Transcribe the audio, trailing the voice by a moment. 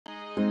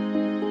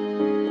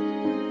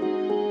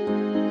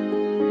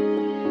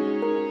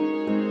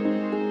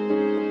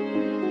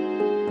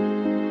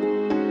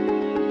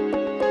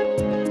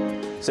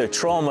So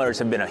trolling motors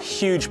have been a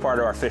huge part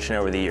of our fishing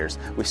over the years.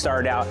 We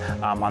started out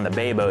on the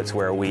bay boats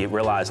where we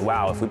realized,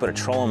 wow, if we put a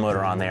trolling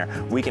motor on there,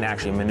 we can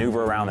actually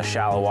maneuver around the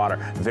shallow water,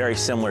 very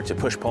similar to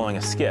push pulling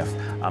a skiff.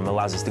 It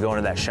allows us to go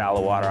into that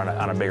shallow water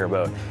on a bigger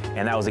boat.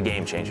 And that was a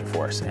game changer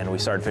for us. And we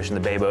started fishing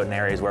the bay boat in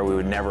areas where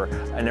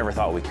I never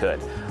thought we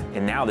could.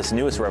 And now this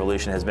newest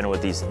revolution has been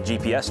with these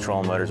GPS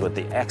trolling motors. With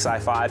the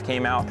XI5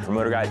 came out from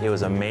Motor Guide, it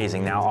was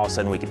amazing. Now all of a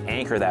sudden we could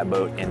anchor that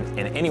boat in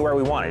anywhere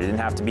we wanted. It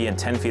didn't have to be in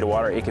 10 feet of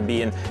water, it could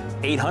be in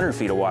 800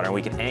 feet of water, and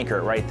we can anchor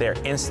it right there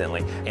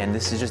instantly. And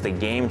this is just a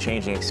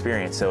game-changing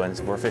experience. So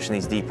we're fishing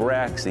these deep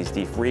wrecks, these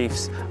deep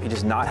reefs,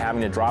 just not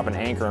having to drop an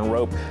anchor and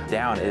rope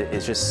down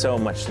is just so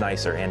much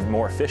nicer and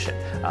more efficient.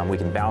 We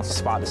can bounce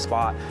spot to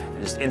spot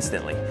just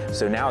instantly.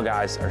 So now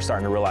guys are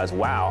starting to realize,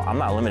 wow, I'm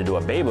not limited to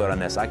a bay boat on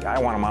this. I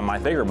want them on my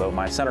bigger boat,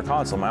 my center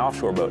console, my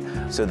offshore boat.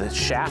 So the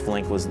shaft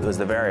length was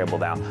the variable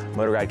now.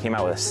 Motor Guide came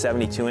out with a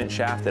 72-inch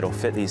shaft that'll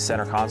fit these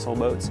center console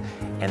boats.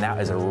 And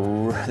that is,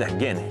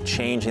 again,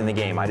 changing the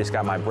game. I just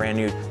got my brand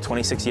new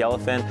 26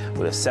 Yellowfin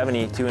with a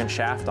 72-inch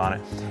shaft on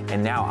it.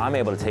 And now I'm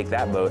able to take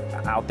that boat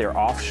out there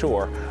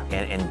offshore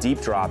and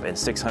deep drop in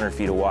 600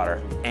 feet of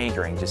water,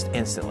 anchoring just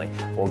instantly,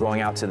 or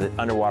going out to the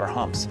underwater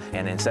humps.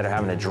 And instead of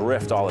having to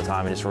drift all the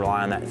time and just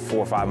rely on that 4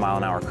 or 5 mile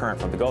an hour current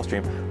from the Gulf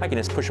Stream, I can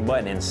just push a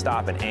button and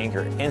stop and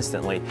anchor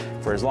instantly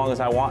for as long as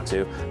I want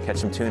to, catch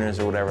some tuners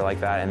or whatever like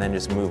that, and then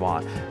just move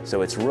on.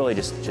 So it's really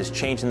just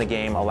changing the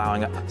game,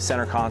 allowing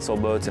center console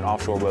boats and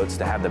offshore boats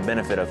to have the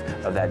benefit of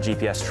that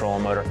GPS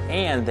trolling motor,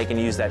 and they can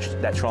use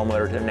that trolling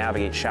motor to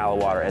navigate shallow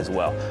water as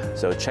well.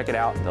 So check it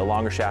out, the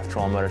longer shaft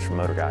trolling motors from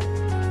Motor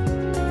Guide.